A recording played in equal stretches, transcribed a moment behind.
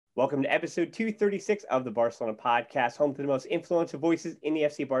Welcome to episode 236 of the Barcelona podcast, home to the most influential voices in the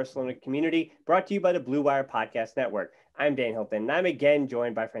FC Barcelona community, brought to you by the Blue Wire Podcast Network. I'm Dan Hilton, and I'm again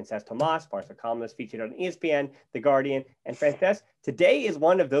joined by Francesc Tomas, Barca columnist featured on ESPN, The Guardian, and Francesc. Today is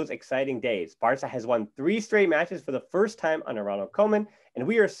one of those exciting days. Barca has won 3 straight matches for the first time under Ronald Koeman, and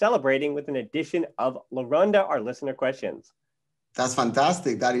we are celebrating with an edition of La Ronda, our listener questions. That's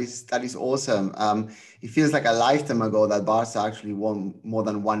fantastic. That is awesome. It feels like a lifetime ago that Barca actually won more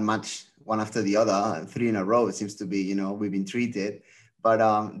than one match, one after the other, 3 in a row. It seems to be, we've been treated.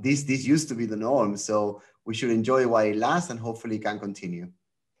 But this used to be the norm. So we should enjoy while it lasts and hopefully can continue.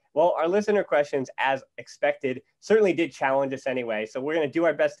 Well, our listener questions, as expected, certainly did challenge us anyway. So we're going to do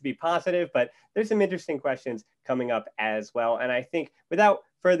our best to be positive, but there's some interesting questions coming up as well. And I think without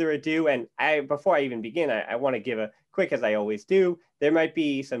further ado, and before I even begin, I want to give a quick, as I always do, there might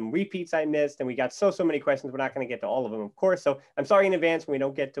be some repeats I missed, and we got so many questions. We're not going to get to all of them, of course. So I'm sorry in advance when we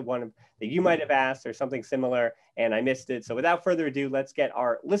don't get to one that you might have asked or something similar, and I missed it. So without further ado, let's get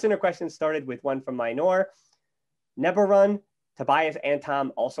our listener questions started with one from Minor. Never Run. Tobias and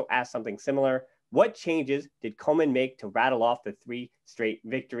Tom also asked something similar. What changes did Koeman make to rattle off the 3 straight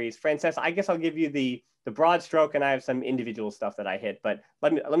victories? Francesc, I guess I'll give you the broad stroke, and I have some individual stuff that I hit, but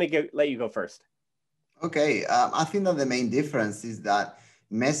let you go first. Okay, I think that the main difference is that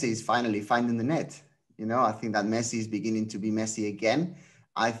Messi is finally finding the net. I think that Messi is beginning to be Messi again.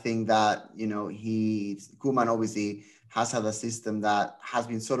 I think that, Koeman obviously has had a system that has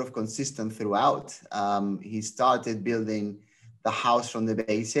been sort of consistent throughout. He started building the house from the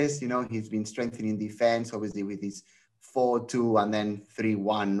bases. He's been strengthening defense, obviously, with his 4-2 and then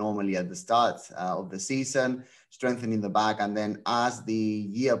 3-1 normally at the start of the season, strengthening the back. And then as the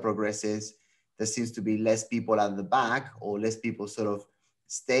year progresses, there seems to be less people at the back or less people sort of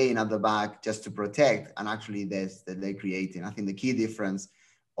staying at the back just to protect. And actually they're creating. I think the key difference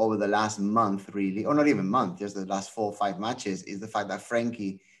over the last month, really, or not even month, just the last 4 or 5 matches, is the fact that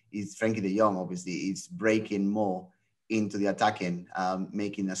Frenkie de Jong, obviously, is breaking more into the attacking,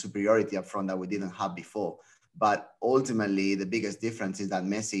 making a superiority up front that we didn't have before. But ultimately, the biggest difference is that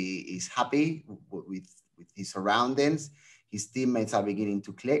Messi is happy with his surroundings. His teammates are beginning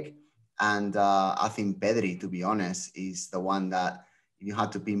to click. And I think Pedri, to be honest, is the one that, if you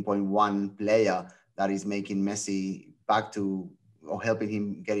had to pinpoint one player that is making Messi back to, or helping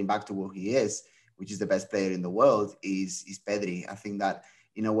him getting back to what he is, which is the best player in the world, is Pedri. I think that,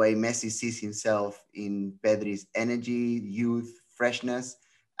 in a way, Messi sees himself in Pedri's energy, youth, freshness.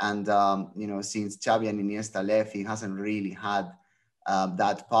 And, since Xavi and Iniesta left, he hasn't really had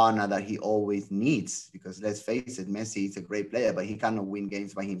that partner that he always needs. Because let's face it, Messi is a great player, but he cannot win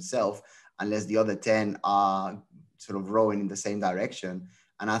games by himself unless the other 10 are sort of rowing in the same direction.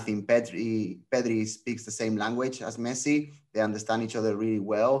 And I think Pedri speaks the same language as Messi. They understand each other really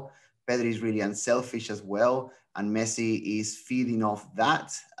well. Pedri is really unselfish as well, and Messi is feeding off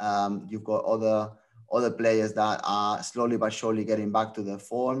that. You've got other players that are slowly but surely getting back to their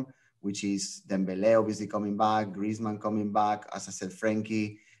form, which is Dembele obviously coming back, Griezmann coming back, as I said,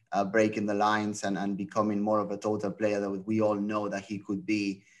 Frenkie breaking the lines and becoming more of a total player that we all know that he could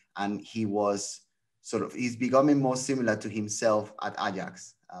be. And he's becoming more similar to himself at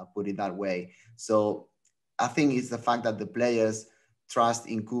Ajax, put it that way. So I think it's the fact that the players trust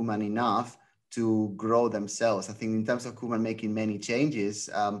in Koeman enough to grow themselves. I think in terms of Koeman making many changes,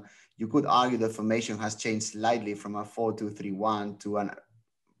 you could argue the formation has changed slightly from a 4-2-3-1 to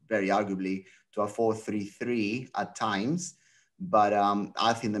very arguably to a 4-3-3 at times. But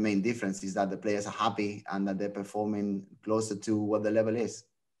I think the main difference is that the players are happy and that they're performing closer to what the level is.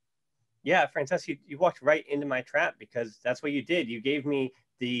 Yeah, Francesc, you walked right into my trap because that's what you did. You gave me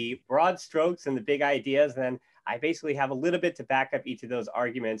the broad strokes and the big ideas, and then I basically have a little bit to back up each of those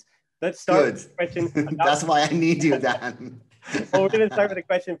arguments. Let's start with the question. That's why I need you, Dan. Well, we're going to start with a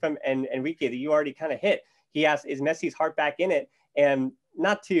question from Enrique that you already kind of hit. He asked, is Messi's heart back in it? And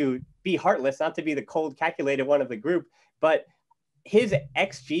not to be heartless, not to be the cold, calculated one of the group, but his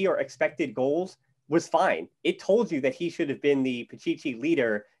XG or expected goals was fine. It told you that he should have been the Pichichi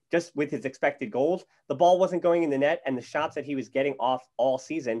leader just with his expected goals. The ball wasn't going in the net, and the shots that he was getting off all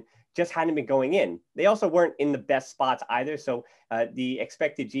season just hadn't been going in. They also weren't in the best spots either. So the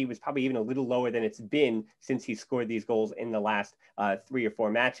expected G was probably even a little lower than it's been since he scored these goals in the last 3 or 4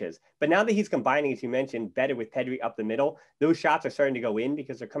 matches. But now that he's combining, as you mentioned, better with Pedri up the middle, those shots are starting to go in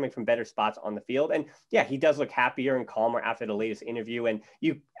because they're coming from better spots on the field. And yeah, he does look happier and calmer after the latest interview. And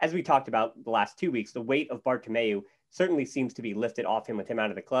as we talked about the last 2 weeks, the weight of Bartomeu certainly seems to be lifted off him with him out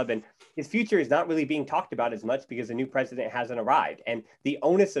of the club. And his future is not really being talked about as much because the new president hasn't arrived. And the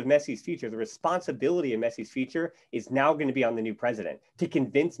onus of Messi's future, the responsibility of Messi's future is now going to be on the new president to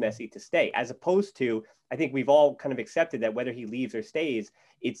convince Messi to stay, as opposed to, I think we've all kind of accepted that whether he leaves or stays,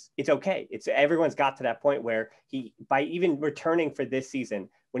 it's okay. Everyone's got to that point where he, by even returning for this season,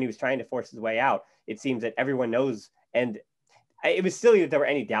 when he was trying to force his way out, it seems that everyone knows. And it was silly that there were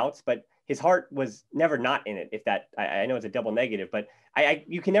any doubts, but his heart was never not in it. If that, I know it's a double negative, but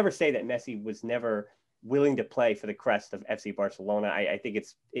you can never say that Messi was never willing to play for the crest of FC Barcelona. I think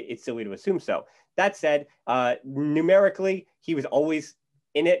it's silly to assume so. That said, numerically, he was always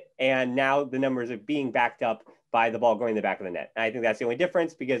in it, and now the numbers are being backed up by the ball going in the back of the net. And I think that's the only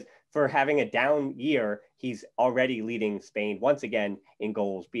difference, because for having a down year, he's already leading Spain once again in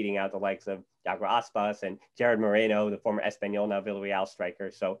goals, beating out the likes of Iago Aspas and Jared Moreno, the former Espanyol, now Villarreal striker.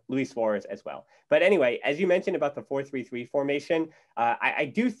 So Luis Suarez as well. But anyway, as you mentioned about the 4-3-3 formation,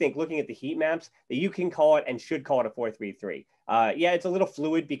 I do think, looking at the heat maps, that you can call it and should call it a 4-3-3. Yeah, it's a little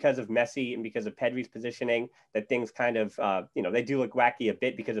fluid because of Messi and because of Pedri's positioning, that things kind of, they do look wacky a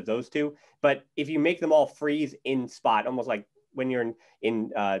bit because of those two. But if you make them all freeze in spot, almost like when you're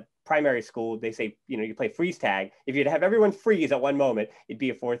in primary school, they say, you play freeze tag. If you'd have everyone freeze at one moment, it'd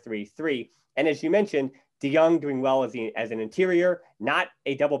be a 4-3-3. And as you mentioned, De Jong doing well as an interior, not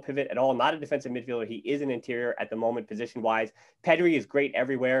a double pivot at all, not a defensive midfielder. He is an interior at the moment, position-wise. Pedri is great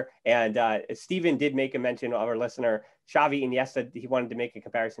everywhere. And Steven did make a mention of our listener, Xavi, Iniesta. He wanted to make a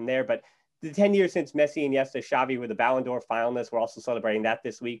comparison there. But the 10 years since Messi, Iniesta, Xavi were the Ballon d'Or finalists, we're also celebrating that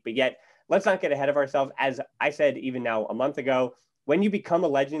this week. But yet, let's not get ahead of ourselves. As I said even now a month ago, when you become a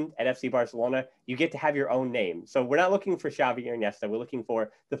legend at FC Barcelona, you get to have your own name. So we're not looking for Xavi or Iniesta. We're looking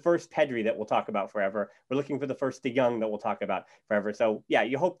for the first Pedri that we'll talk about forever. We're looking for the first De Jong that we'll talk about forever. So yeah,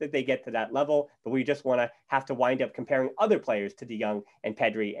 you hope that they get to that level, but we just want to have to wind up comparing other players to De Jong and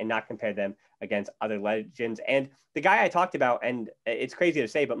Pedri and not compare them against other legends. And the guy I talked about, and it's crazy to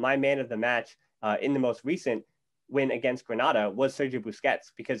say, but my man of the match in the most recent win against Granada was Sergio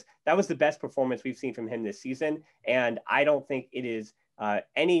Busquets, because that was the best performance we've seen from him this season. And I don't think it is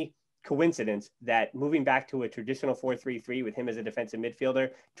any coincidence that moving back to a traditional 4-3-3 with him as a defensive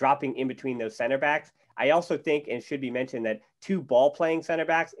midfielder, dropping in between those center backs. I also think, and should be mentioned, that two ball-playing center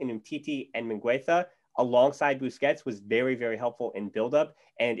backs in Umtiti and Mingueza alongside Busquets was very, very helpful in build-up,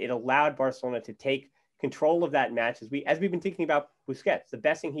 and it allowed Barcelona to take control of that match. As we've been thinking about Busquets, the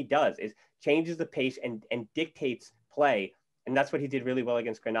best thing he does is changes the pace and dictates play. And that's what he did really well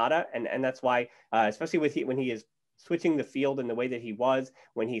against Granada. And that's why, especially when he is switching the field in the way that he was,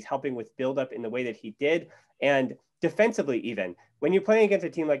 when he's helping with build-up in the way that he did, and defensively even, when you're playing against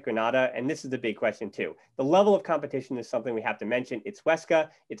a team like Granada, and this is the big question too, the level of competition is something we have to mention. It's Huesca,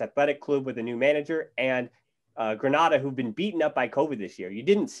 it's Athletic Club with a new manager, and Granada, who've been beaten up by COVID this year. You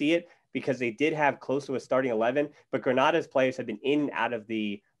didn't see it because they did have close to a starting 11, but Granada's players have been in and out of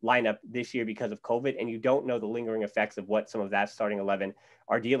the lineup this year because of COVID, and you don't know the lingering effects of what some of that starting 11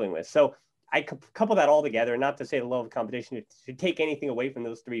 are dealing with. So I couple that all together, not to say the level of competition should take anything away from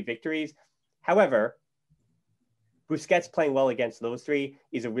those three victories. However, Busquets playing well against those three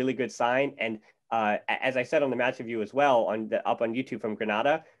is a really good sign. And as I said on the match review as well, up on YouTube from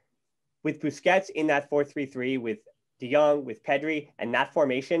Granada, with Busquets in that 4-3-3 with De Jong, with Pedri, and that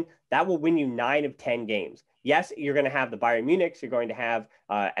formation, that will win you 9 of 10 games. Yes, you're going to have the Bayern Munichs, you're going to have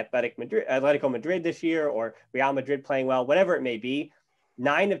Atletico Madrid this year, or Real Madrid playing well, whatever it may be.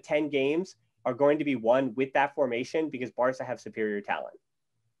 9 of 10 games are going to be won with that formation because Barca have superior talent.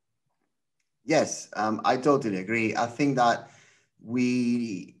 Yes, I totally agree. I think that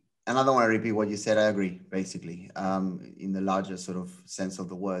and I don't want to repeat what you said, I agree, basically, in the larger sort of sense of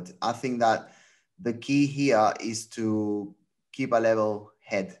the word. I think that the key here is to keep a level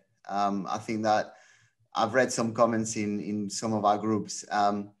head. I think that I've read some comments in some of our groups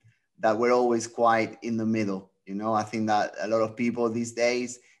that we're always quite in the middle. I think that a lot of people these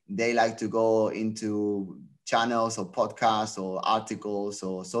days, they like to go into channels or podcasts or articles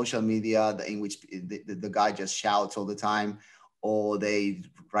or social media in which the guy just shouts all the time, or they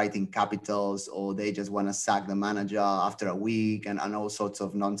write in capitals, or they just want to sack the manager after a week and all sorts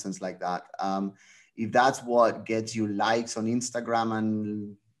of nonsense like that. If that's what gets you likes on Instagram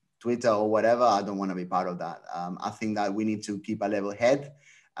and Twitter or whatever, I don't want to be part of that. I think that we need to keep a level head.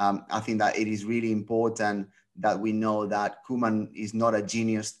 I think that it is really important that we know that Koeman is not a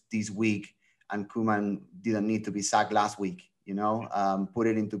genius this week, and Koeman didn't need to be sacked last week. Put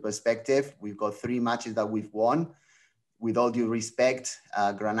it into perspective. We've got 3 matches that we've won. With all due respect,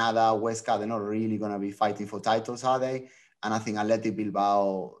 Granada, Huesca, they're not really going to be fighting for titles, are they? And I think Athletic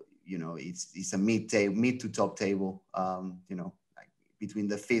Bilbao, it's a mid to top table, like between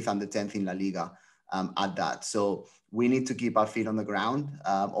the 5th and the 10th in La Liga at that. So we need to keep our feet on the ground.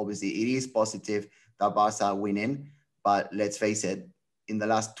 Obviously, it is positive that Barca are winning, but let's face it, in the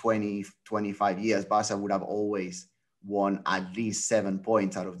last 20, 25 years, Barca would have always won at least 7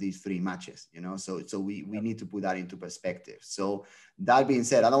 points out of these 3 matches, so we need to put that into perspective. So that being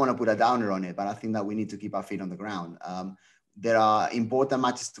said, I don't want to put a downer on it, but I think that we need to keep our feet on the ground. There are important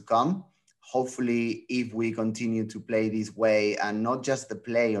matches to come. Hopefully, if we continue to play this way, and not just the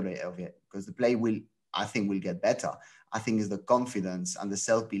play of it, because the play will get better. I think it's the confidence and the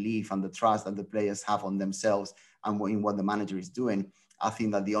self-belief and the trust that the players have on themselves and in what the manager is doing. I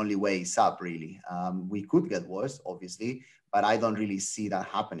think that the only way is up, really. We could get worse, obviously, but I don't really see that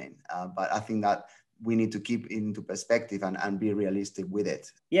happening. But I think that we need to keep it into perspective and be realistic with it.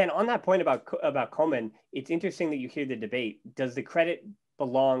 Yeah, and on that point about Koeman, it's interesting that you hear the debate. Does the credit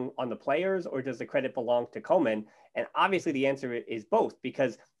belong on the players, or does the credit belong to Koeman? And obviously the answer is both,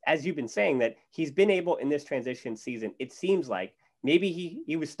 because as you've been saying, that he's been able in this transition season, it seems like maybe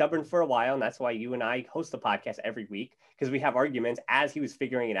he was stubborn for a while, and that's why you and I host the podcast every week, because we have arguments as he was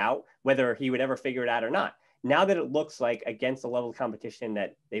figuring it out, whether he would ever figure it out or not. Now that it looks like, against the level of competition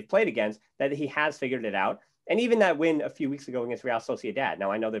that they've played against, that he has figured it out. And even that win a few weeks ago against Real Sociedad.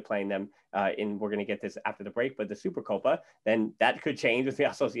 Now, I know they're playing them we're going to get this after the break, but the Supercopa, then that could change with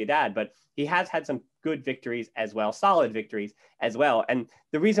Real Sociedad. But he has had some good victories as well, solid victories as well. And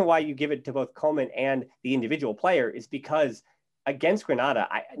the reason why you give it to both Koeman and the individual player is because against Granada,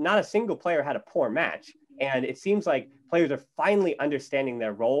 not a single player had a poor match. And it seems like players are finally understanding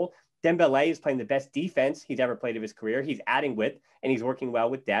their role. Dembele is playing the best defense he's ever played of his career. He's adding width, and he's working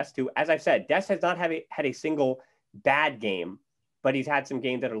well with Dest, who, as I've said, Dest has not had a single bad game, but he's had some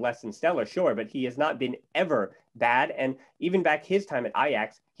games that are less than stellar, sure, but he has not been ever bad. And even back his time at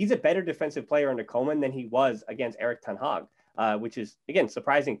Ajax, he's a better defensive player under Koeman than he was against Erik ten Hag. Which is, again,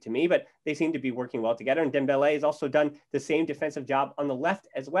 surprising to me, but they seem to be working well together. And Dembele has also done the same defensive job on the left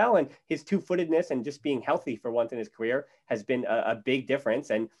as well. And his two-footedness and just being healthy for once in his career has been a big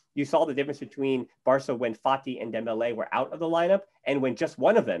difference. And you saw the difference between Barca when Fati and Dembele were out of the lineup and when just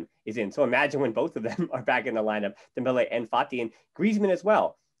one of them is in. So imagine when both of them are back in the lineup, Dembele and Fati, and Griezmann as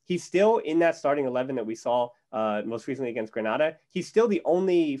well. He's still in that starting 11 that we saw most recently against Granada. He's still the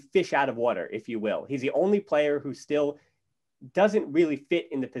only fish out of water, if you will. He's the only player who still doesn't really fit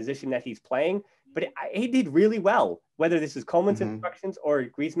in the position that he's playing, but he did really well, whether this is Koeman's instructions or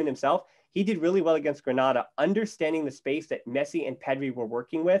Griezmann himself. He did really well against Granada, understanding the space that Messi and Pedri were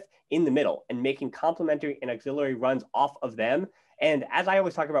working with in the middle and making complementary and auxiliary runs off of them. And as I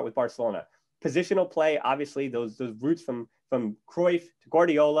always talk about with Barcelona, positional play, obviously those roots from Cruyff to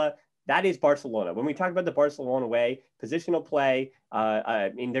Guardiola, that is Barcelona. When we talk about the Barcelona way, positional play,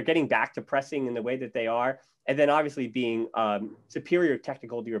 they're getting back to pressing in the way that they are. And then obviously being superior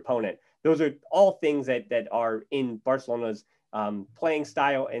technical to your opponent. Those are all things that are in Barcelona's playing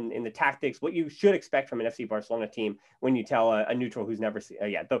style and in the tactics, what you should expect from an FC Barcelona team when you tell a neutral who's never seen,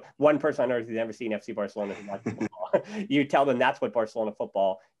 the one person on earth who's never seen FC Barcelona who watches football, you tell them that's what Barcelona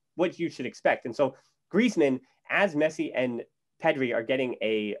football, what you should expect. And so Griezmann, as Messi and Pedri are getting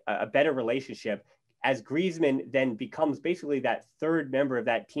a better relationship, as Griezmann then becomes basically that third member of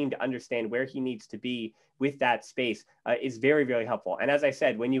that team to understand where he needs to be with that space, is very, very helpful. And as I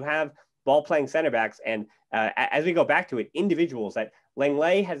said, when you have ball-playing center backs, and as we go back to it, individuals, that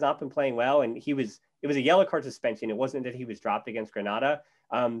Lenglet has not been playing well, and it was a yellow card suspension. It wasn't that he was dropped against Granada.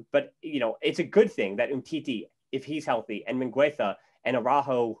 But, it's a good thing that Umtiti, if he's healthy, and Mingueza and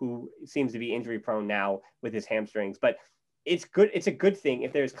Araujo, who seems to be injury-prone now with his hamstrings. But it's good. It's a good thing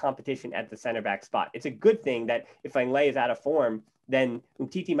if there's competition at the center back spot. It's a good thing that if Lenglet is out of form, then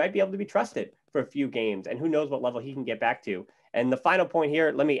Umtiti might be able to be trusted for a few games, and who knows what level he can get back to. And the final point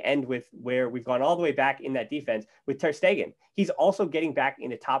here, let me end with where we've gone all the way back in that defense with Ter Stegen. He's also getting back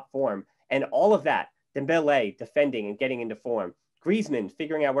into top form, and all of that, Dembele defending and getting into form, Griezmann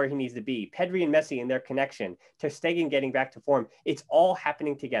figuring out where he needs to be, Pedri and Messi and their connection, Ter Stegen getting back to form. It's all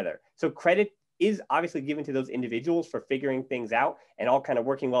happening together. So credit is obviously given to those individuals for figuring things out and all kind of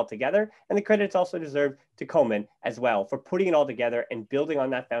working well together. And the credit's also deserved to Koeman as well for putting it all together and building on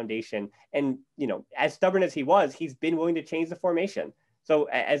that foundation. And, as stubborn as he was, he's been willing to change the formation. So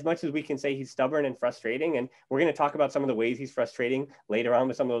as much as we can say he's stubborn and frustrating, and we're going to talk about some of the ways he's frustrating later on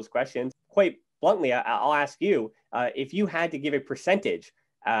with some of those questions, quite bluntly, I'll ask you, if you had to give a percentage,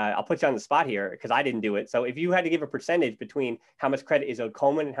 I'll put you on the spot here because I didn't do it. So if you had to give a percentage between how much credit is owed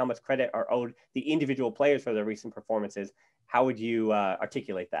Koeman and how much credit are owed the individual players for their recent performances, how would you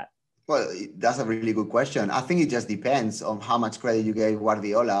articulate that? Well, that's a really good question. I think it just depends on how much credit you gave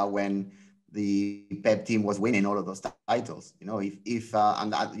Guardiola when the Pep team was winning all of those titles. You know, if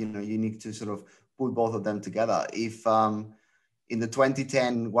and that, you know, you need to sort of put both of them together. If in the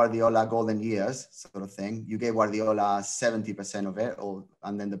 2010 Guardiola golden years sort of thing, you gave Guardiola 70% of it, or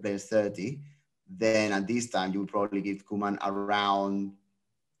and then the players 30, then at this time you would probably give Koeman around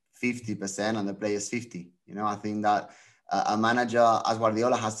 50% and the players 50. You know, I think that a manager, as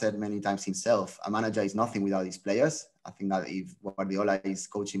Guardiola has said many times himself, a manager is nothing without his players. I think that if Guardiola is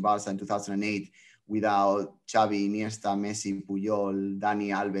coaching Barca in 2008 without Xavi, Iniesta, Messi, Puyol,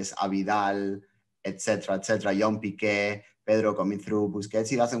 Dani Alves, Abidal, etc., Young Piqué, Pedro coming through, Busquets,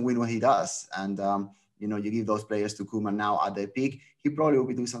 he doesn't win what he does. And, you know, you give those players to Koeman now at their peak, he probably will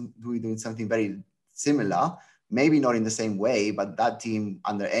be doing something very similar. Maybe not in the same way, but that team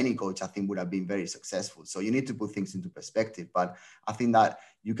under any coach, I think, would have been very successful. So you need to put things into perspective. But I think that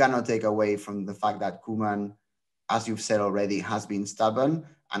you cannot take away from the fact that Koeman, as you've said already, has been stubborn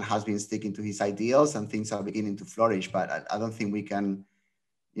and has been sticking to his ideals, and things are beginning to flourish. But I don't think we can,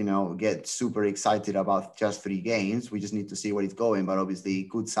 you know, get super excited about just 3 games. We just need to see where it's going. But obviously,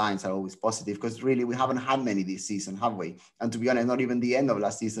 good signs are always positive, because really we haven't had many this season, have we? And to be honest, not even the end of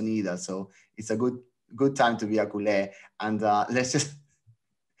last season either. So it's a good time to be a culé. And I'm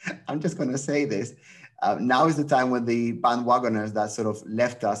just going to say this. Now is the time when the bandwagoners that sort of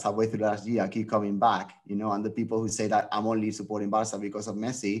left us halfway through last year keep coming back, you know, and the people who say that I'm only supporting Barca because of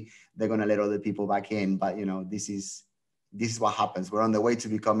Messi, they're going to let other people back in. But, you know, this is what happens. We're on the way to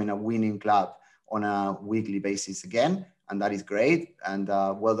becoming a winning club on a weekly basis again. And that is great. And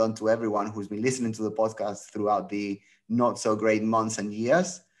well done to everyone who's been listening to the podcast throughout the not so great months and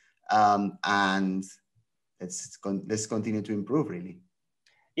years. And let's continue to improve, really.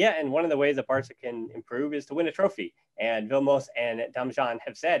 Yeah, and one of the ways that Barca can improve is to win a trophy. And Vilmos and Damjan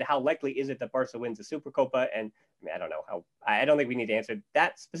have said, how likely is it that Barca wins the Supercopa? And I mean, I don't think we need to answer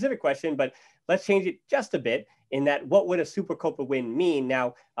that specific question, but let's change it just a bit in that what would a Supercopa win mean?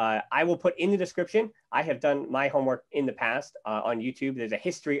 Now, I will put in the description, I have done my homework in the past on YouTube. There's a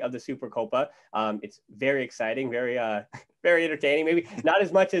history of the Supercopa. It's very exciting, very, very entertaining. Maybe not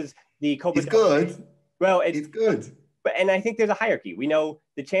as much as the Copa. It's good. Well, it's good. But, and I think there's a hierarchy. We know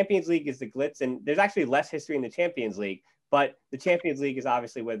the Champions League is the glitz, and there's actually less history in the Champions League, but the Champions League is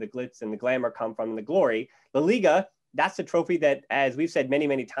obviously where the glitz and the glamour come from and the glory. La Liga, that's the trophy that, as we've said many,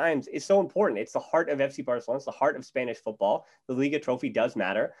 many times, is so important. It's the heart of FC Barcelona. It's the heart of Spanish football. The Liga trophy does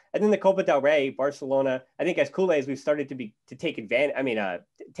matter. And then the Copa del Rey, Barcelona, I think as culés, we've started to take advantage,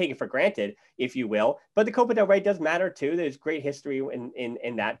 take it for granted, if you will. But the Copa del Rey does matter too. There's great history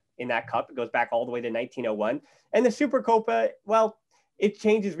in that cup. It goes back all the way to 1901. And the Supercopa, well, it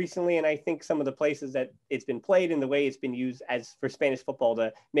changes recently, and I think some of the places that it's been played and the way it's been used as for Spanish football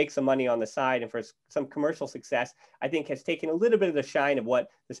to make some money on the side and for some commercial success, I think has taken a little bit of the shine of what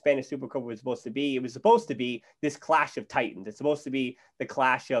the Spanish Supercopa was supposed to be. It was supposed to be this clash of titans. It's supposed to be the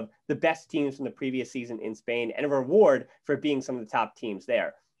clash of the best teams from the previous season in Spain and a reward for being some of the top teams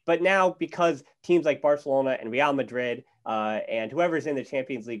there. But now, because teams like Barcelona and Real Madrid and whoever's in the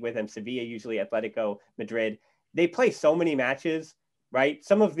Champions League with them, Sevilla, usually Atletico Madrid, they play so many matches, right?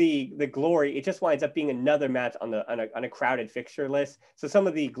 Some of the glory, it just winds up being another match on a crowded fixture list. So some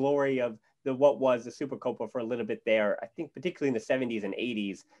of the glory of what was the Supercopa for a little bit there, I think particularly in the 70s and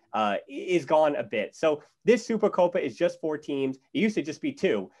 80s, is gone a bit. So this Supercopa is just 4 teams. It used to just be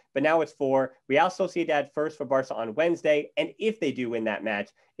 2, but now it's 4. Real Sociedad first for Barca on Wednesday, and if they do win that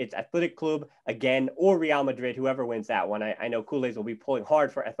match, it's Athletic Club again or Real Madrid, whoever wins that one. I know culés will be pulling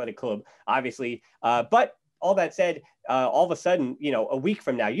hard for Athletic Club, obviously, but all that said, all of a sudden, you know, a week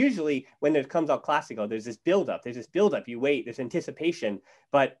from now, usually when there comes out Clásico, there's this buildup. You wait, there's anticipation,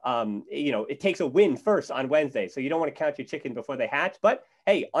 but, you know, it takes a win first on Wednesday. So you don't want to count your chicken before they hatch. But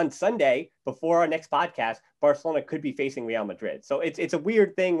hey, on Sunday, before our next podcast, Barcelona could be facing Real Madrid. So it's a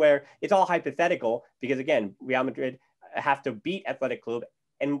weird thing where it's all hypothetical because, again, Real Madrid have to beat Athletic Club.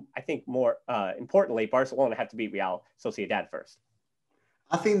 And I think more importantly, Barcelona have to beat Real Sociedad first.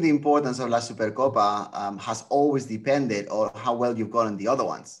 I think the importance of La Supercopa has always depended on how well you've gone in the other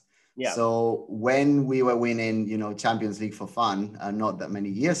ones. Yeah. So when we were winning, you know, Champions League for fun, not that many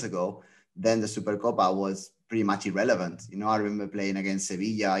years ago, then the Supercopa was pretty much irrelevant. You know, I remember playing against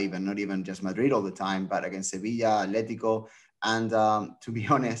Sevilla, not even just Madrid all the time, but against Sevilla, Atletico. And to be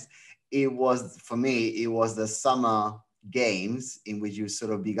honest, for me, it was the summer games in which you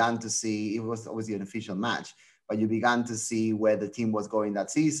sort of began to see, it was obviously an official match, but you began to see where the team was going that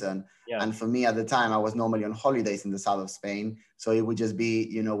season. Yeah. And for me at the time, I was normally on holidays in the south of Spain. So it would just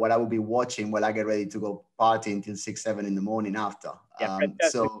be, what I would be watching while I get ready to go party until 6, 7 in the morning after. Yeah,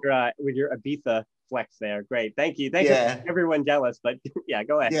 Francesc, with your Ibiza flex there. Great. Thank you. Thank you. Everyone jealous, but yeah,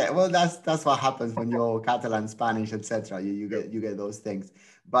 go ahead. Yeah, well, that's what happens when you're Catalan, Spanish, etc. You get those things.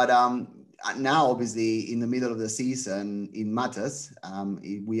 But now, obviously, in the middle of the season, it matters.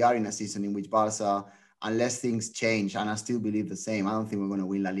 We are in a season in which Barca, unless things change, and I still believe the same, I don't think we're going to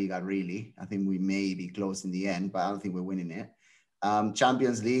win La Liga, really. I think we may be close in the end, but I don't think we're winning it.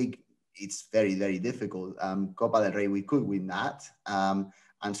 Champions League, it's very, very difficult. Copa del Rey, we could win that.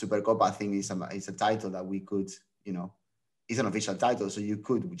 And Supercopa, I think, is a title that we could, it's an official title, so you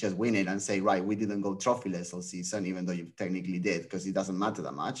could just win it and say, right, we didn't go trophyless all season, even though you technically did, because it doesn't matter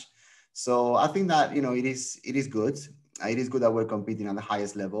that much. So I think that, it is good. It is good that we're competing at the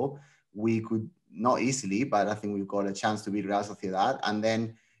highest level. We could, not easily, but I think we've got a chance to beat Real Sociedad. And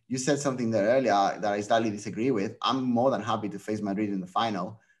then you said something there earlier that I slightly disagree with. I'm more than happy to face Madrid in the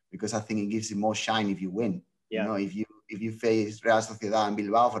final, because I think it gives you more shine if you win. Yeah. If you face Real Sociedad and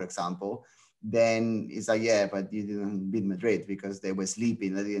Bilbao, for example, then it's like, yeah, but you didn't beat Madrid because they were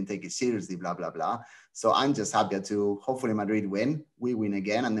sleeping, they didn't take it seriously, blah, blah, blah. So I'm just happy to hopefully Madrid win, we win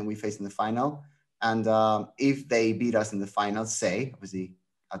again, and then we face in the final. And if they beat us in the final, say, obviously,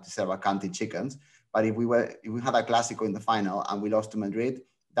 have to say about counting chickens, but if we had a Clásico in the final and we lost to Madrid,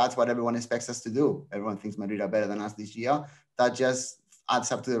 that's what everyone expects us to do. Everyone thinks Madrid are better than us this year. That just adds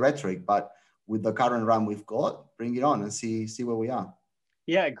up to the rhetoric. But with the current run we've got, bring it on and see where we are.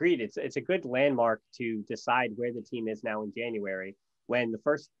 Yeah, agreed. It's a good landmark to decide where the team is now in January. When the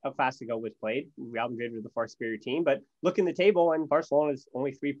first Clásico was played, Real Madrid was the far superior team, but look in the table and Barcelona is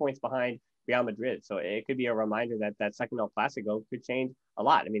only 3 points behind Real Madrid. So it could be a reminder that second El Clásico could change a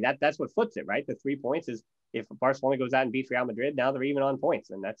lot. I mean, that's what flips it, right? The 3 points is if Barcelona goes out and beats Real Madrid, now they're even on points,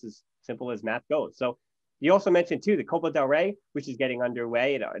 and that's as simple as math goes. So you also mentioned too the Copa del Rey, which is getting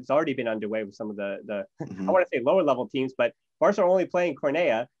underway. It's already been underway with some of the I want to say lower level teams, but Barca are only playing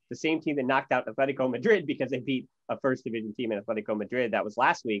Cornellà, the same team that knocked out Atletico Madrid because they beat a first division team in Atletico Madrid. That was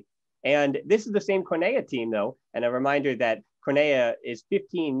last week. And this is the same Cornellà team, though. And a reminder that Cornellà is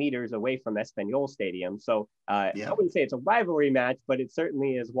 15 meters away from Espanyol Stadium. So I wouldn't say it's a rivalry match, but it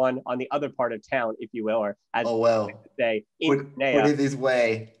certainly is one on the other part of town, if you will, or as say, put it this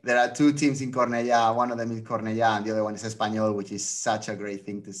way. There are 2 teams in Cornellà. One of them is Cornellà and the other one is Espanyol, which is such a great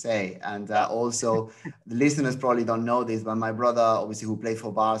thing to say. And also, the listeners probably don't know this, but my brother, obviously, who played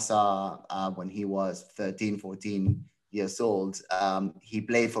for Barca when he was 13, 14 years old, he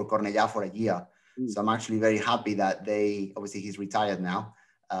played for Cornellà for a year. So I'm actually very happy that he's retired now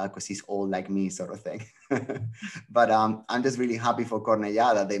because he's old like me, sort of thing. But I'm just really happy for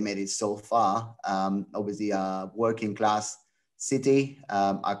Cornellà that they made it so far. Obviously, a working class city,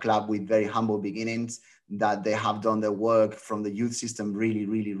 a club with very humble beginnings, that they have done their work from the youth system really,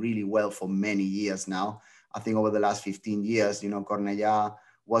 really, really well for many years now. I think over the last 15 years, Cornellà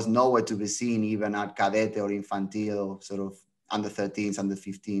was nowhere to be seen, even at cadete or infantil, sort of under 13s, under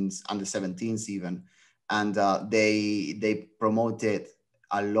 15s, under 17s even. And they promoted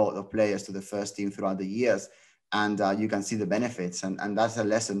a lot of players to the first team throughout the years. And you can see the benefits. And that's a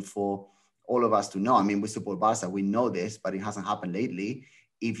lesson for all of us to know. I mean, we support Barca, we know this, but it hasn't happened lately.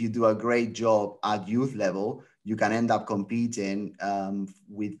 If you do a great job at youth level, you can end up competing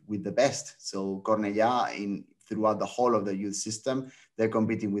with the best. So Cornellà, throughout the whole of the youth system, they're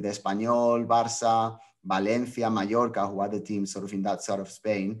competing with Espanyol, Barça, Valencia, Mallorca, who are the teams sort of in that sort of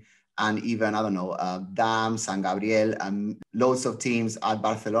Spain, and even, I don't know, Dam, San Gabriel, and loads of teams at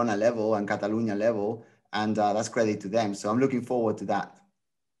Barcelona level and Catalunya level, and that's credit to them. So I'm looking forward to that.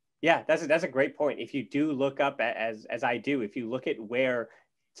 Yeah, that's a great point. If you do look up, as I do, if you look at where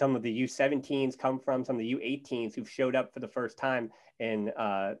some of the U17s come from, some of the U18s who've showed up for the first time in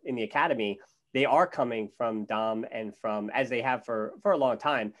the academy, they are coming from Dom and from, as they have for a long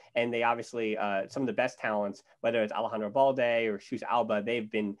time. And they obviously, some of the best talents, whether it's Alejandro Balde or Chus Alba, they've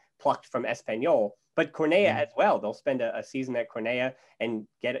been plucked from Espanyol. But Cornellà as well, they'll spend a season at Cornellà and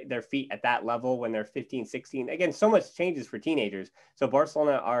get their feet at that level when they're 15, 16. Again, so much changes for teenagers. So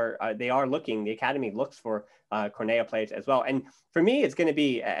Barcelona are looking, the academy looks for Cornellà players as well. And for me, it's going to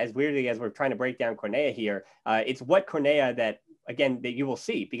be, as weirdly as we're trying to break down Cornellà here, it's what Cornellà that you will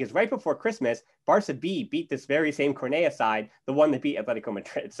see, because right before Christmas, Barca B beat this very same Cornellà side, the one that beat Atletico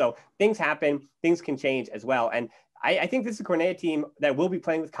Madrid. So things happen, things can change as well. And I think this is a Cornellà team that will be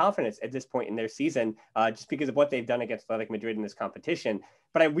playing with confidence at this point in their season, just because of what they've done against Atletico Madrid in this competition.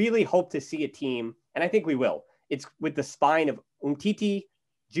 But I really hope to see a team, and I think we will. It's with the spine of Umtiti,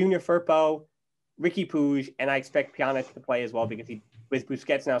 Junior Firpo, Riqui Puig, and I expect Pjanic to play as well because with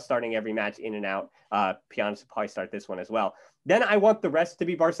Busquets now starting every match in and out, Pjanic will probably start this one as well. Then I want the rest to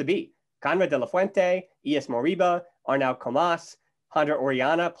be Barca B. Conrad de la Fuente, Ias Moriba, Arnau Comas, Hunter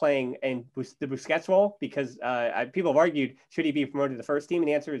Oriana playing in the Busquets role because people have argued, should he be promoted to the first team? And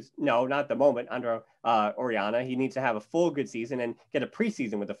the answer is no, not at the moment under Oriana. He needs to have a full good season and get a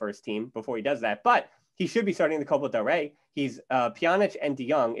preseason with the first team before he does that. But he should be starting the Copa del Rey. He's Pjanic and De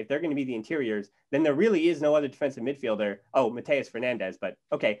Jong. If they're going to be the interiors, then there really is no other defensive midfielder. Oh, Mateus Fernandez, but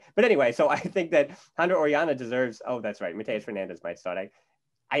okay. But anyway, so I think that Hunter Oriana deserves, oh, that's right. Mateus Fernandez might start.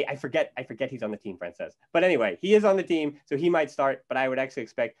 I forget he's on the team, Francesc. But anyway, he is on the team, so he might start. But I would actually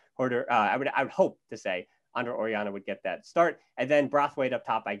expect I would hope to say Under Oriana would get that start, and then Braithwaite up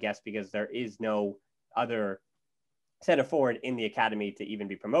top, I guess, because there is no other center forward in the academy to even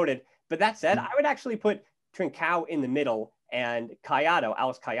be promoted. But that said, I would actually put Trincao in the middle and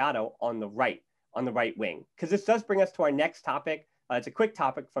Alex Callado on the right wing, because this does bring us to our next topic. It's a quick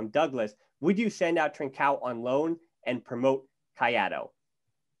topic from Douglas. Would you send out Trincao on loan and promote Callado?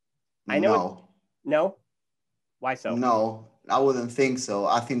 I know. No? Why so? No, I wouldn't think so.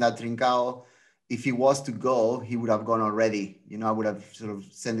 I think that Trincao, if he was to go, he would have gone already. I would have sort of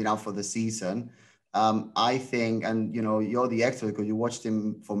sent it out for the season. I think, and you're the expert because you watched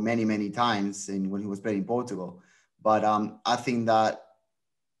him for many, many times when he was playing in Portugal. But I think that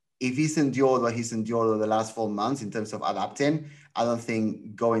if he's endured what he's endured over the last 4 months in terms of adapting, I don't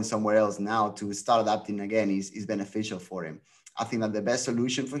think going somewhere else now to start adapting again is beneficial for him. I think that the best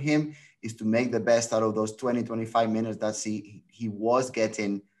solution for him is to make the best out of those 20, 25 minutes that he was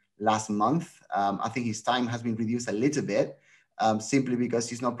getting last month. I think his time has been reduced a little bit simply because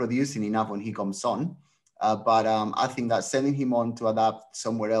he's not producing enough when he comes on. But I think that sending him on to adapt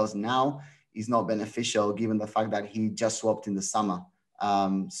somewhere else now is not beneficial given the fact that he just swapped in the summer.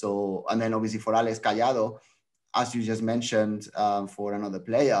 And then obviously for Alex Callado, as you just mentioned, for another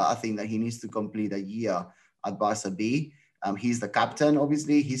player, I think that he needs to complete a year at Barca B. He's the captain,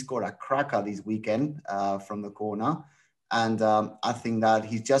 obviously. He scored a cracker this weekend from the corner. And I think that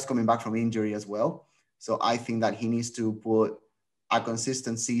he's just coming back from injury as well. So I think that he needs to put a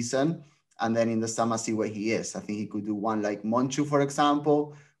consistent season and then in the summer see where he is. I think he could do one like Monchu, for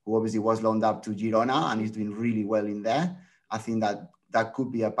example, who obviously was loaned up to Girona and he's doing really well in there. I think that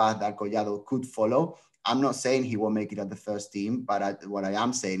could be a path that Collado could follow. I'm not saying he won't make it at the first team, but what I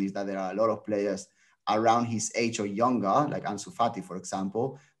am saying is that there are a lot of players around his age or younger, like Ansu Fati, for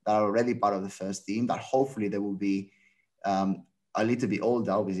example, that are already part of the first team, that hopefully they will be a little bit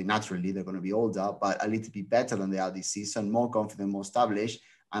older. Obviously, naturally, they're going to be older, but a little bit better than they are this season, more confident, more established.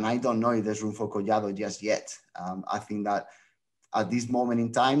 And I don't know if there's room for Collado just yet. I think that at this moment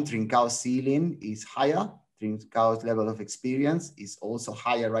in time, Trincao's ceiling is higher. Trincao's level of experience is also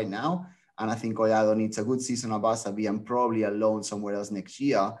higher right now. And I think Collado needs a good season at Barca B and probably a loan somewhere else next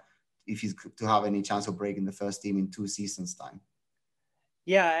year if he's to have any chance of breaking the first team in 2 seasons' time.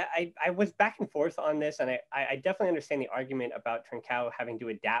 Yeah, I was back and forth on this, and I definitely understand the argument about Trincao having to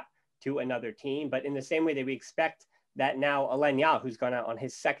adapt to another team, but in the same way that we expect that now Alenya, who's gone out on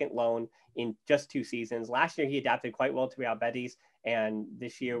his second loan in just 2 seasons. Last year, he adapted quite well to Real Betis, and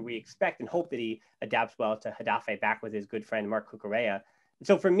this year we expect and hope that he adapts well to Hadafe back with his good friend Marc Cucurella.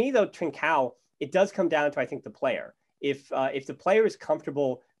 So for me, though, Trincao, it does come down to, I think, the player. If the player is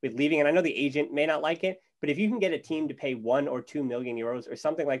comfortable with leaving, and I know the agent may not like it, but if you can get a team to pay 1 or 2 million euros or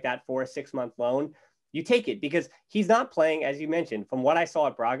something like that for a 6-month loan, you take it because he's not playing, as you mentioned, from what I saw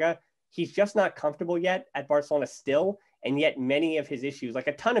at Braga, he's just not comfortable yet at Barcelona still. And yet many of his issues, like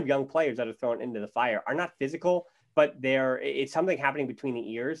a ton of young players that are thrown into the fire, are not physical, but it's something happening between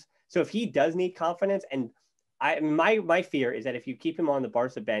the ears. So if he does need confidence, and my fear is that if you keep him on the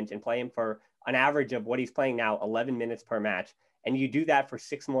Barca bench and play him for an average of what he's playing now, 11 minutes per match, and you do that for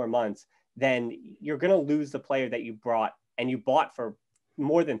 6 more months, then you're going to lose the player that you brought and you bought for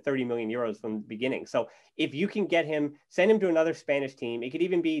more than 30 million euros from the beginning. So if you can get him, send him to another Spanish team, it could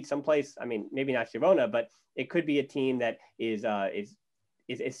even be someplace, I mean, maybe not Girona, but it could be a team that is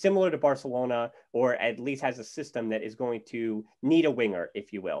similar to Barcelona, or at least has a system that is going to need a winger,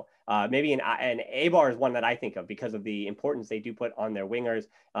 if you will. Maybe an Eibar is one that I think of because of the importance they do put on their wingers,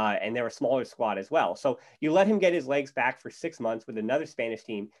 and they're a smaller squad as well. So you let him get his legs back for 6 months with another Spanish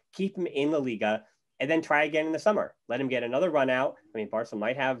team, keep him in La Liga, and then try again in the summer. Let him get another run out. I mean, Barca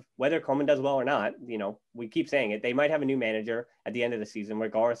might have, whether Koeman does well or not, we keep saying it, they might have a new manager at the end of the season,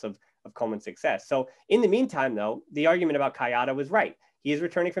 regardless of Koeman's success. So in the meantime, though, the argument about Callado was right. He is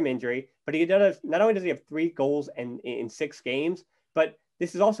returning from injury, but he does, not only does he have 3 goals in 6 games, but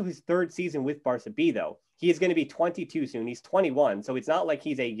This is also his third season with Barca B, though. He is going to be 22 soon. He's 21. So it's not like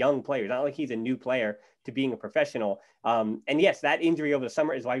he's a young player. It's not like he's a new player to being a professional. And yes, that injury over the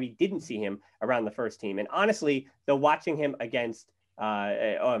summer is why we didn't see him around the first team. And honestly, though, watching him against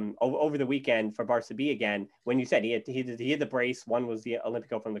over the weekend for Barca B again, when you said he had the brace, one was the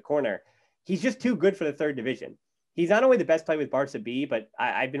Olympico from the corner, he's just too good for the third division. He's not only the best player with Barca B, but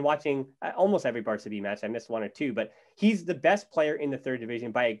I've been watching almost every Barca B match. I missed one or two, but he's the best player in the third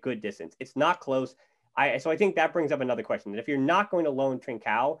division by a good distance. It's not close. So I think that brings up another question. That if you're not going to loan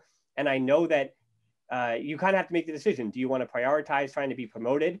Trincao, and I know that you kind of have to make the decision. Do you want to prioritize trying to be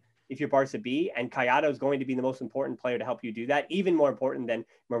promoted if you're Barca B? And Callado is going to be the most important player to help you do that, even more important than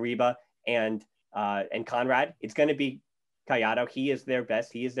Mariba and Conrad. It's going to be Callado. He is their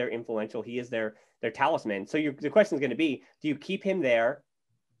best. He is their influential. He is their talisman. So the question is going to be, do you keep him there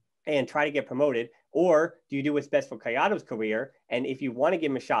and try to get promoted, or do you do what's best for Callado's career? And if you want to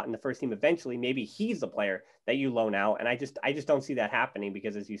give him a shot in the first team eventually, maybe he's the player that you loan out. And I just don't see that happening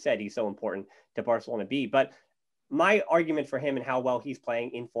because, as you said, he's so important to Barcelona B. But my argument for him and how well he's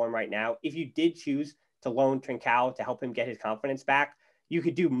playing in form right now, if you did choose to loan Trincao to help him get his confidence back, you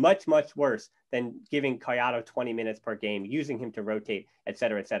could do much, much worse than giving Callado 20 minutes per game, using him to rotate, et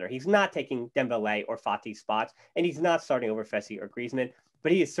cetera, et cetera. He's not taking Dembele or Fati's spots, and he's not starting over Messi or Griezmann,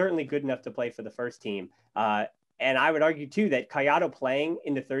 but he is certainly good enough to play for the first team. And I would argue, too, that Callado playing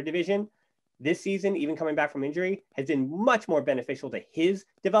in the third division this season, even coming back from injury, has been much more beneficial to his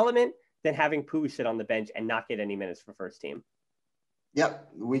development than having Puig sit on the bench and not get any minutes for first team. Yep,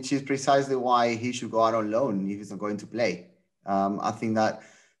 which is precisely why he should go out on loan if he's not going to play. I think that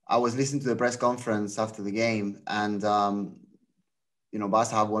I was listening to the press conference after the game, and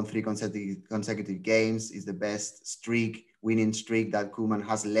Barca have won 3 consecutive games. It's the best winning streak that Koeman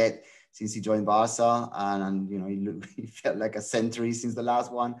has led since he joined Barca, and he felt like a century since the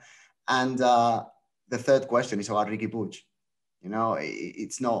last one. And the third question is about Riqui Puig.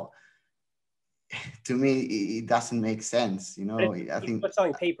 It's not. To me, it doesn't make sense. I think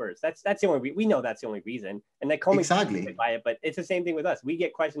selling papers. That's the only we know that's the only reason. And that Koeman exactly by it, but it's the same thing with us. We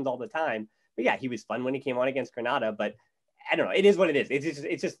get questions all the time. But yeah, he was fun when he came on against Granada. But I don't know. It is what it is.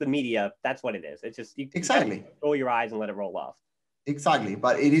 It's just the media. That's what it is. It's just exactly roll your eyes and let it roll off. Exactly,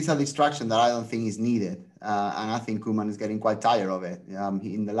 but it is a distraction that I don't think is needed, and I think Koeman is getting quite tired of it.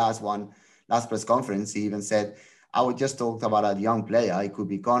 In the last press conference, he even said, I would just talk about a young player. It could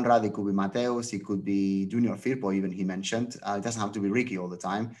be Conrad, it could be Mateus, it could be Junior Firpo, even he mentioned. It doesn't have to be Riqui all the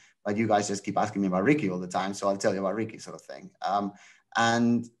time, but you guys just keep asking me about Riqui all the time, so I'll tell you about Riqui, sort of thing.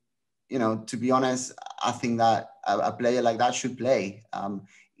 And, to be honest, I think that a player like that should play.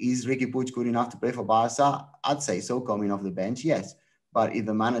 Is Riqui Puig good enough to play for Barca? I'd say so, coming off the bench, yes. But if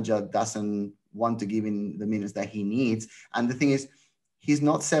the manager doesn't want to give him the minutes that he needs, and the thing is, he's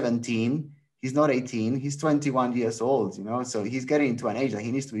not 17, he's not 18, he's 21 years old, so he's getting into an age that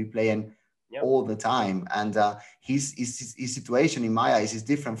he needs to be playing all the time. And his situation, in my eyes, is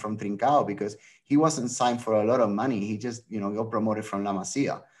different from Trincao because he wasn't signed for a lot of money. He just, got promoted from La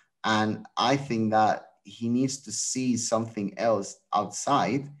Masia. And I think that he needs to see something else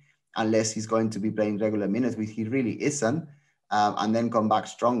outside, unless he's going to be playing regular minutes, which he really isn't, and then come back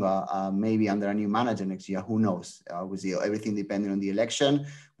stronger, maybe under a new manager next year. Who knows? We'll see. Everything depending on the election,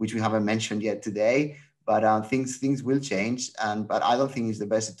 which we haven't mentioned yet today. But things will change. But I don't think it's the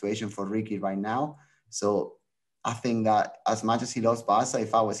best situation for Riqui right now. So I think that as much as he loves Barca,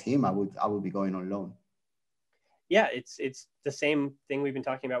 if I was him, I would be going on loan. Yeah, it's the same thing we've been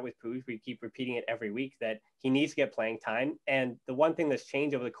talking about with Puig. We keep repeating it every week that he needs to get playing time. And the one thing that's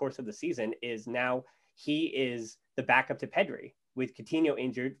changed over the course of the season is now he is the backup to Pedri. With Coutinho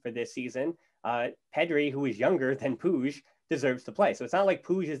injured for this season, Pedri, who is younger than Puig, deserves to play. So it's not like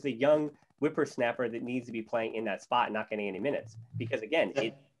Puig is the young whippersnapper that needs to be playing in that spot and not getting any minutes. Because again,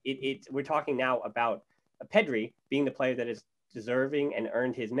 we're talking now about Pedri being the player that is deserving and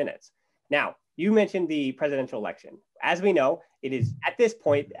earned his minutes. Now, you mentioned the presidential election. As we know, it is at this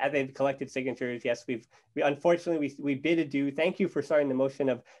point, as they've collected signatures. Yes, we unfortunately bid adieu. Thank you for starting the motion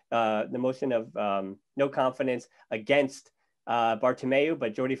of no confidence against Bartomeu,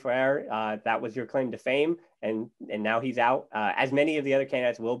 but Jordi Ferrer, that was your claim to fame, and now he's out. As many of the other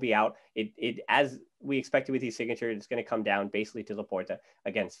candidates will be out. It as we expected with these signatures, it's going to come down basically to Laporta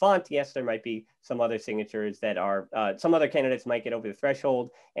against Font. Yes, there might be some other signatures that are, some other candidates might get over the threshold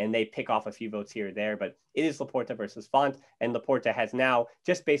and they pick off a few votes here or there, but it is Laporta versus Font, and Laporta has now,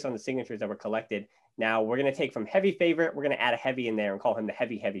 just based on the signatures that were collected, now we're going to take from heavy favorite, we're going to add a heavy in there and call him the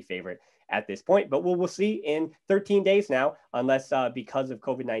heavy favorite at this point. But we'll see in 13 days now, unless because of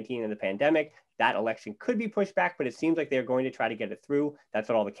COVID-19 and the pandemic, that election could be pushed back, but it seems like they're going to try to get it through. That's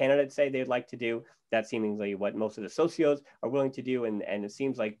what all the candidates say they'd like to do. That's seemingly what most of the socios are willing to do. And it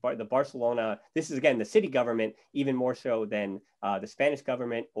seems like the Barcelona, this is again, the city government, even more so than the Spanish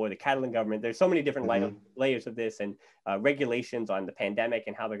government or the Catalan government. There's so many different layers of this and regulations on the pandemic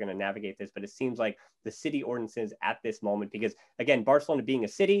and how they're going to navigate this. But it seems like the city ordinances at this moment, because again, Barcelona being a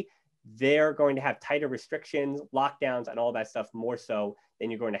city, they're going to have tighter restrictions, lockdowns, and all that stuff more so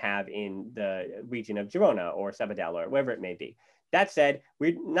than you're going to have in the region of Girona or Sabadell or wherever it may be. That said,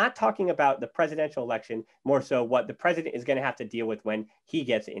 we're not talking about the presidential election, more so what the president is going to have to deal with when he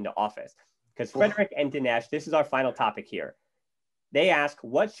gets into office. Because Frederick and Dinesh, this is our final topic here. They ask,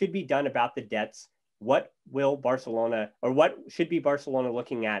 what should be done about the debts? What will Barcelona, or what should be Barcelona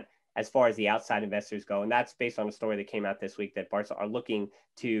looking at as far as the outside investors go? And that's based on a story that came out this week that Barca are looking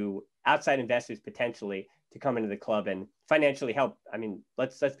to outside investors potentially to come into the club and financially help. I mean,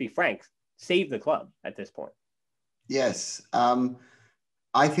 let's be frank, save the club at this point. Yes.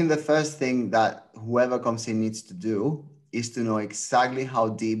 I think the first thing that whoever comes in needs to do is to know exactly how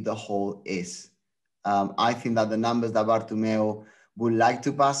deep the hole is. I think that the numbers that Bartomeu would like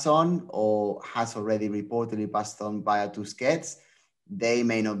to pass on or has already reportedly passed on via Busquets, they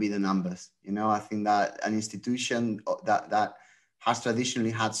may not be the numbers. You know, I think that an institution that has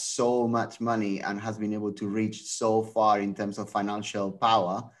traditionally had so much money and has been able to reach so far in terms of financial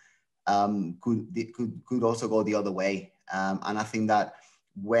power could also go the other way. And I think that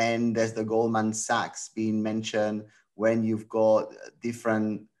when there's the Goldman Sachs being mentioned, when you've got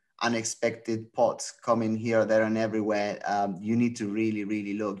different unexpected pots coming here, there, and everywhere, you need to really,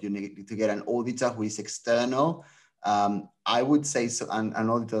 really look. You need to get an auditor who is external. I would say so, an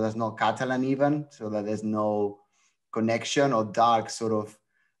auditor that's not Catalan even, so that there's no connection or dark sort of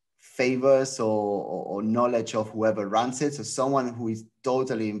favors or knowledge of whoever runs it. So someone who is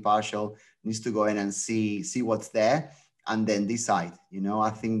totally impartial needs to go in and see what's there and then decide. You know,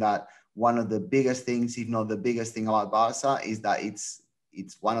 I think that one of the biggest things, if not the biggest thing about Barca, is that it's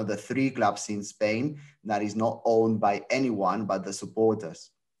one of the 3 clubs in Spain that is not owned by anyone but the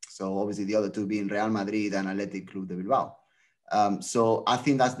supporters. So obviously the other 2 being Real Madrid and Athletic Club de Bilbao. So I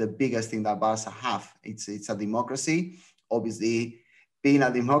think that's the biggest thing that Barca have. It's a democracy. Obviously, being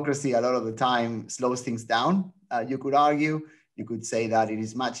a democracy a lot of the time slows things down. You could argue, you could say that it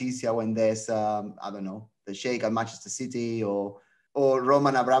is much easier when there's, I don't know, the Sheikh at Manchester City or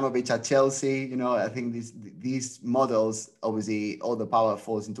Roman Abramovich at Chelsea. You know, I think these models, obviously all the power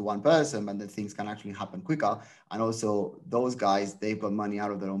falls into one person, but then things can actually happen quicker. And also those guys, they've got money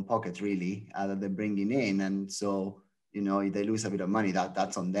out of their own pockets really, that they're bringing in. And so, you know, if they lose a bit of money,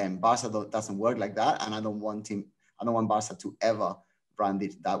 that's on them. Barca doesn't work like that. And I don't want Barca to ever run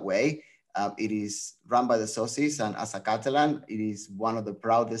it that way. It is run by the socios, and as a Catalan, it is one of the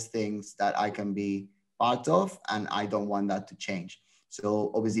proudest things that I can be part of, and I don't want that to change.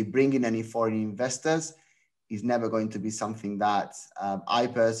 So obviously bringing any foreign investors is never going to be something that I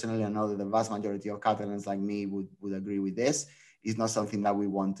personally, I know that the vast majority of Catalans like me would agree with this, is not something that we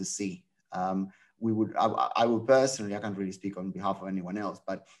want to see. I would personally, I can't really speak on behalf of anyone else,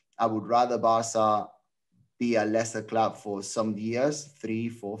 but I would rather Barca be a lesser club for some years, 3,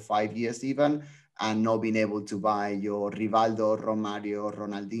 4, 5 years even, and not being able to buy your Rivaldo, Romario,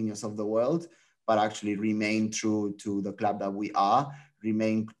 Ronaldinhos of the world, but actually remain true to the club that we are,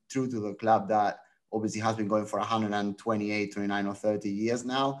 remain true to the club that obviously has been going for 128, 29 or 30 years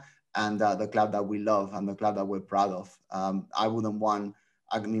now, and the club that we love and the club that we're proud of. I wouldn't want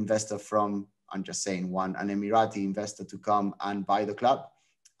an investor from, I'm just saying an Emirati investor to come and buy the club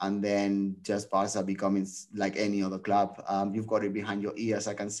and then just Barca becoming like any other club. You've got it behind your ears.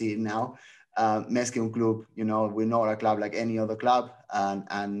 I can see it now. Messi Club, you know, we're not a club like any other club.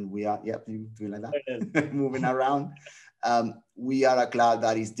 And we are, yeah, you doing like that, moving around. We are a club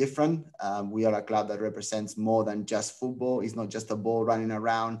that is different. We are a club that represents more than just football. It's not just a ball running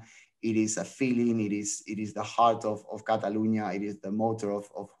around. It is a feeling. It is the heart of Catalonia. It is the motor of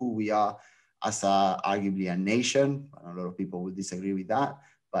who we are as arguably a nation. A lot of people would disagree with that.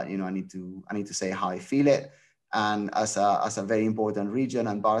 But you know, I need to say how I feel it, and as a very important region.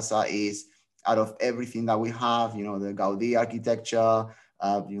 And Barca is, out of everything that we have, you know, the Gaudi architecture,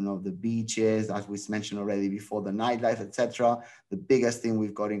 you know, the beaches, as we mentioned already before, the nightlife, etc. The biggest thing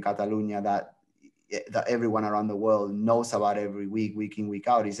we've got in Catalonia that everyone around the world knows about every week in, week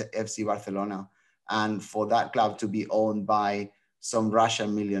out, is FC Barcelona. And for that club to be owned by some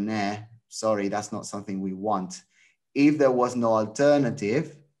Russian millionaire, sorry, that's not something we want. If there was no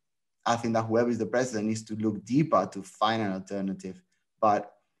alternative, I think that whoever is the president needs to look deeper to find an alternative.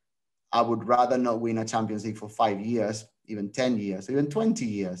 But I would rather not win a Champions League for 5 years, even 10 years, even 20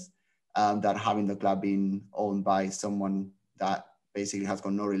 years, that having the club being owned by someone that basically has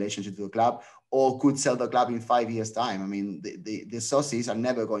got no relationship to the club, or could sell the club in 5 years' time. I mean, the socios are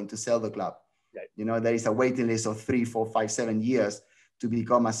never going to sell the club. Right. You know, there is a waiting list of 3, 4, 5, 7 years to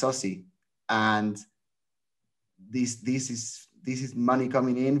become a soci. And this is money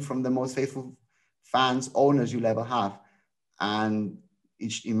coming in from the most faithful fans, owners you'll ever have. And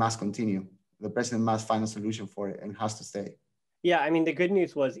it must continue. The president must find a solution for it and has to stay. Yeah, I mean, the good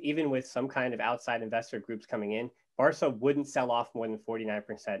news was even with some kind of outside investor groups coming in, Barca wouldn't sell off more than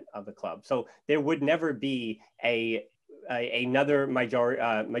 49% of the club. So there would never be another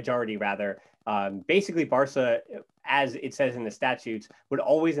majority rather. Basically, Barca, as it says in the statutes, would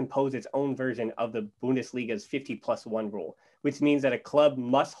always impose its own version of the Bundesliga's 50+1 rule, which means that a club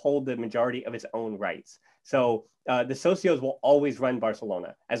must hold the majority of its own rights. So the socios will always run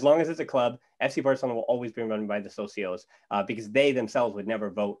Barcelona. As long as it's a club, FC Barcelona will always be run by the socios because they themselves would never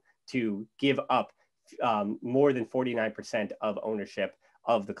vote to give up more than 49% of ownership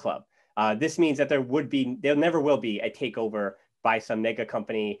of the club. This means that there never will be a takeover by some mega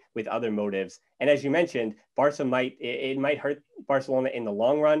company with other motives. And as you mentioned, Barca might hurt Barcelona in the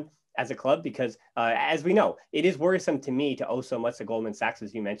long run as a club because, as we know, it is worrisome to me to owe so much to Goldman Sachs,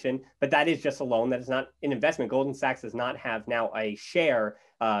 as you mentioned, but that is just a loan. That is not an investment. Goldman Sachs does not have now a share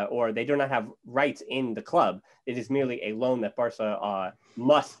or they do not have rights in the club. It is merely a loan that Barca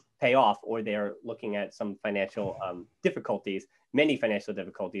must pay off, or they're looking at some financial difficulties, many financial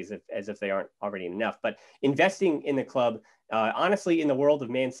difficulties, as if they aren't already enough. But investing in the club, honestly, in the world of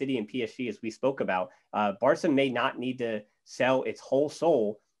Man City and PSG, as we spoke about, Barca may not need to sell its whole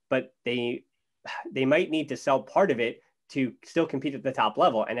soul, but they might need to sell part of it to still compete at the top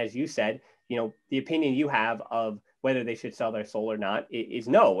level. And as you said, you know, the opinion you have of whether they should sell their soul or not is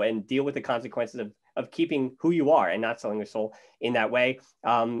no, and deal with the consequences of keeping who you are and not selling your soul in that way.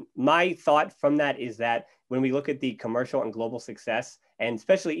 My thought from that is that when we look at the commercial and global success, and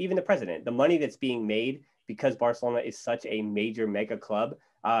especially even the president, the money that's being made because Barcelona is such a major mega club,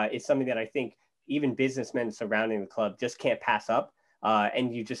 is something that I think even businessmen surrounding the club just can't pass up.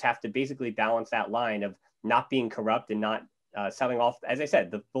 And you just have to basically balance that line of not being corrupt and not selling off, as I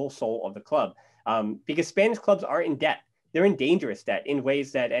said, the full soul of the club. Because Spanish clubs are in debt. They're in dangerous debt in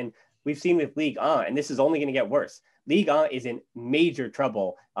ways that, and we've seen with Ligue 1, and this is only going to get worse. Ligue 1 is in major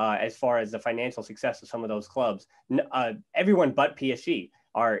trouble as far as the financial success of some of those clubs. Everyone but PSG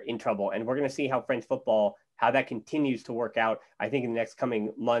are in trouble. And we're going to see how French football, how that continues to work out, I think, in the next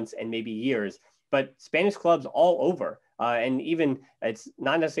coming months and maybe years. But Spanish clubs all over. And even it's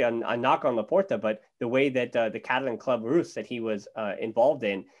not necessarily a knock on Laporta, but the way that the Catalan club Rus that he was involved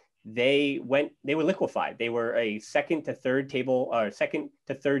in, they were liquefied. They were a second to third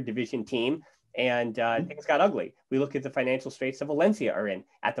division team. And things got ugly. We look at the financial straits that Valencia are in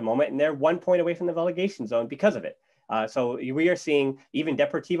at the moment, and they're 1 point away from the relegation zone because of it. So we are seeing even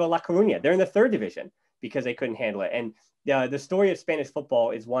Deportivo La Coruña. They're in the third division because they couldn't handle it. And the story of Spanish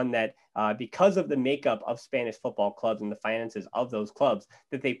football is one that because of the makeup of Spanish football clubs and the finances of those clubs,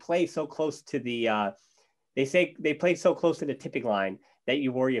 that they play so close to the they play so close to the tipping line that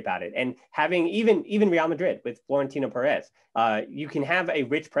you worry about it. And having even Real Madrid with Florentino Perez, you can have a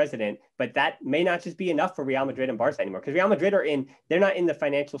rich president, but that may not just be enough for Real Madrid and Barca anymore, because Real Madrid they're not in the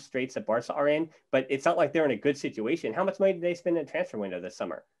financial straits that Barca are in, but it's not like they're in a good situation. How much money did they spend in a transfer window this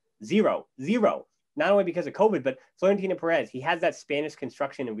summer? Zero. Not only because of COVID, but Florentino Perez, he has that Spanish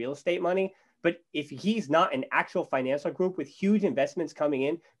construction and real estate money. But if he's not an actual financial group with huge investments coming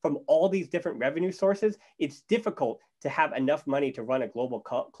in from all these different revenue sources, it's difficult to have enough money to run a global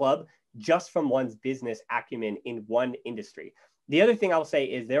club just from one's business acumen in one industry. The other thing I'll say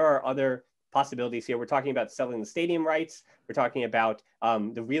is there are other possibilities here. We're talking about selling the stadium rights. We're talking about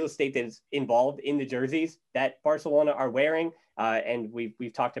the real estate that is involved in the jerseys that Barcelona are wearing. And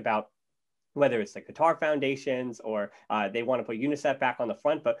we've talked about whether it's the Qatar foundations or they want to put UNICEF back on the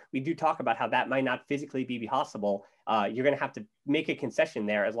front, but we do talk about how that might not physically be possible. You're going to have to make a concession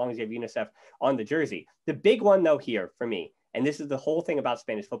there as long as you have UNICEF on the jersey. The big one, though, here for me, and this is the whole thing about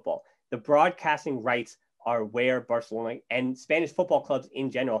Spanish football, the broadcasting rights are where Barcelona and Spanish football clubs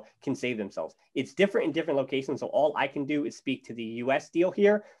in general can save themselves. It's different in different locations, so all I can do is speak to the US deal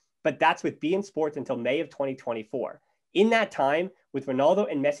here, but that's with beIN Sports until May of 2024. In that time, with Ronaldo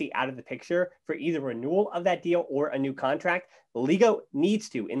and Messi out of the picture for either renewal of that deal or a new contract, Liga needs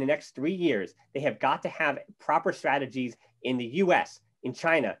to, in the next 3 years, they have got to have proper strategies in the US, in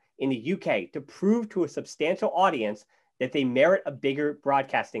China, in the UK to prove to a substantial audience that they merit a bigger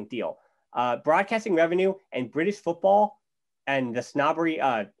broadcasting deal. Broadcasting revenue and British football and the snobbery,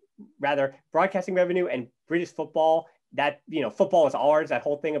 broadcasting revenue and British football that, football is ours, that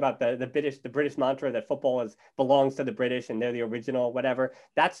whole thing about the British mantra that football belongs to the British and they're the original, whatever,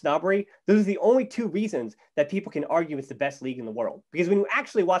 that snobbery, those are the only two reasons that people can argue it's the best league in the world. Because when you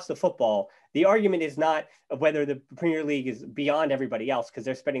actually watch the football, the argument is not of whether the Premier League is beyond everybody else, because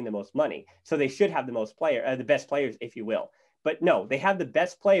they're spending the most money. So they should have the best players, if you will. But no, they have the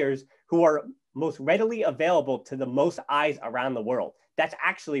best players who are most readily available to the most eyes around the world. That's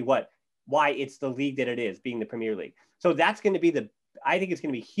actually why it's the league that it is, being the Premier League. So that's going to be I think it's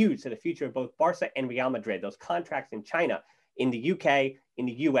going to be huge to the future of both Barca and Real Madrid, those contracts in China, in the UK, in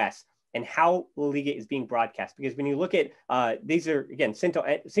the US, and how La Liga is being broadcast. Because when you look at, these are, again,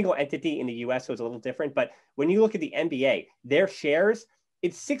 single entity in the US, so it's a little different. But when you look at the NBA, their shares,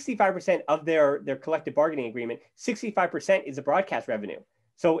 it's 65% of their collective bargaining agreement, 65% is the broadcast revenue.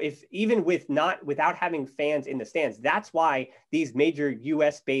 So if even without having fans in the stands, that's why these major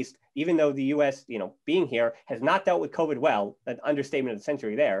US-based, even though the US, being here has not dealt with COVID well, an understatement of the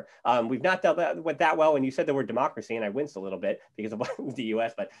century there. We've not dealt with that well. And you said the word democracy, and I winced a little bit because of the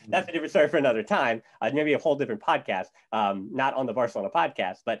US, but that's a different story for another time. Maybe a whole different podcast, not on the Barcelona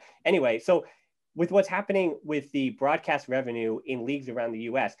podcast. But anyway, so with what's happening with the broadcast revenue in leagues around the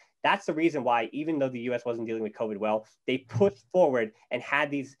US, that's the reason why, even though the US wasn't dealing with COVID well, they pushed forward and had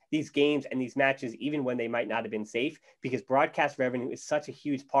these games and these matches, even when they might not have been safe, because broadcast revenue is such a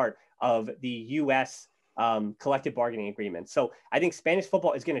huge part of the US collective bargaining agreement. So I think Spanish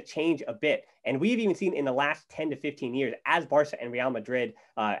football is going to change a bit. And we've even seen in the last 10 to 15 years, as Barca and Real Madrid,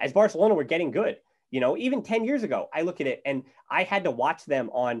 as Barcelona were getting good, even 10 years ago, I look at it and I had to watch them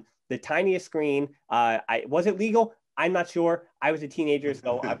on the tiniest screen. Was it legal? I'm not sure. I was a teenager,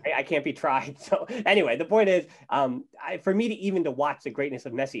 so I can't be tried. So anyway, the point is, for me to watch the greatness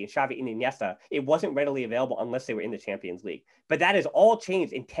of Messi and Xavi and Iniesta, it wasn't readily available unless they were in the Champions League. But that has all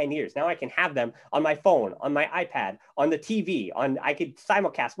changed in 10 years. Now I can have them on my phone, on my iPad, on the TV, I could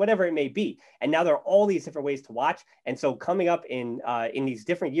simulcast, whatever it may be. And now there are all these different ways to watch. And so coming up in these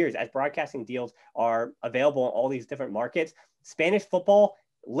different years, as broadcasting deals are available in all these different markets, Spanish football,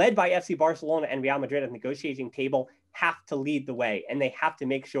 led by FC Barcelona and Real Madrid at the negotiating table, have to lead the way, and they have to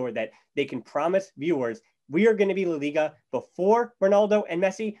make sure that they can promise viewers, we are going to be La Liga before Ronaldo and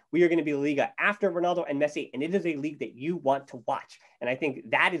Messi. We are going to be La Liga after Ronaldo and Messi, and it is a league that you want to watch. And I think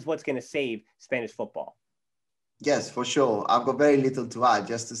that is what's going to save Spanish football. Yes, for sure. I've got very little to add,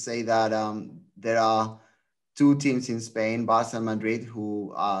 just to say that there are two teams in Spain, Barca and Madrid,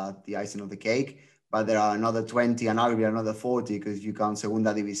 who are the icing of the cake, but there are another 20 and arguably another 40, because you count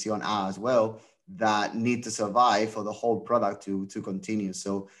Segunda División A as well, that need to survive for the whole product to continue.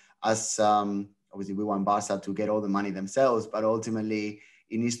 So as obviously we want Barca to get all the money themselves, but ultimately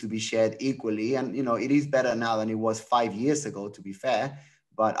it needs to be shared equally. And, it is better now than it was 5 years ago, to be fair,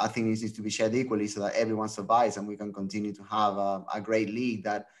 but I think it needs to be shared equally so that everyone survives and we can continue to have a great league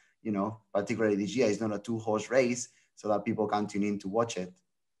that, particularly this year, is not a 2-horse race, so that people can tune in to watch it.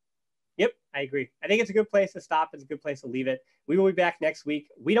 Yep, I agree. I think it's a good place to stop. It's a good place to leave it. We will be back next week.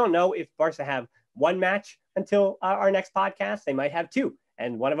 We don't know if Barca have one match until our next podcast. They might have two,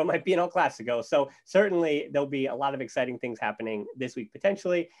 and one of them might be an El Clasico. So certainly there'll be a lot of exciting things happening this week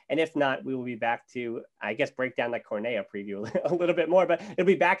potentially. And if not, we will be back to, I guess, break down that Cornea preview a little bit more, but it'll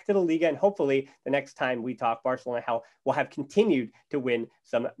be back to the Liga. And hopefully the next time we talk, Barcelona will have continued to win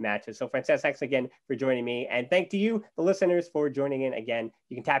some matches. So Francesc, thanks again for joining me. And thank to you, the listeners, for joining in again.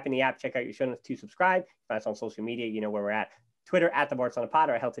 You can tap in the app, check out your show notes to subscribe. Find us on social media. You know where we're at. Twitter at the Barcelona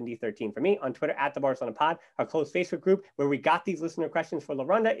Pod, or Helton D13 for me. On Twitter at the Barcelona Pod. Our closed Facebook group where we got these listener questions for La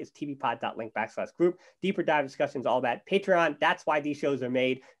Ronda is tvpod.link/group. Deeper dive discussions, all that. Patreon, that's why these shows are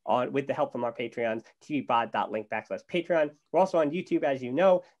made with the help from our Patreons, tvpod.link/Patreon. We're also on YouTube, as you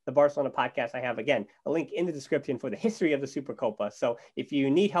know, the Barcelona Podcast. I have, again, a link in the description for the history of the Supercopa. So if you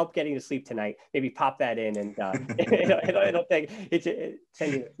need help getting to sleep tonight, maybe pop that in and it'll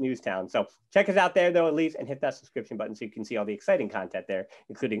send you to Newstown. So check us out there, though, at least, and hit that subscription button so you can see all the exciting content there,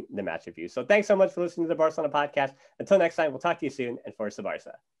 including the match reviews. So thanks so much for listening to the Barcelona Podcast. Until next time, we'll talk to you soon, and Forza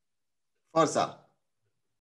Barca. Forza.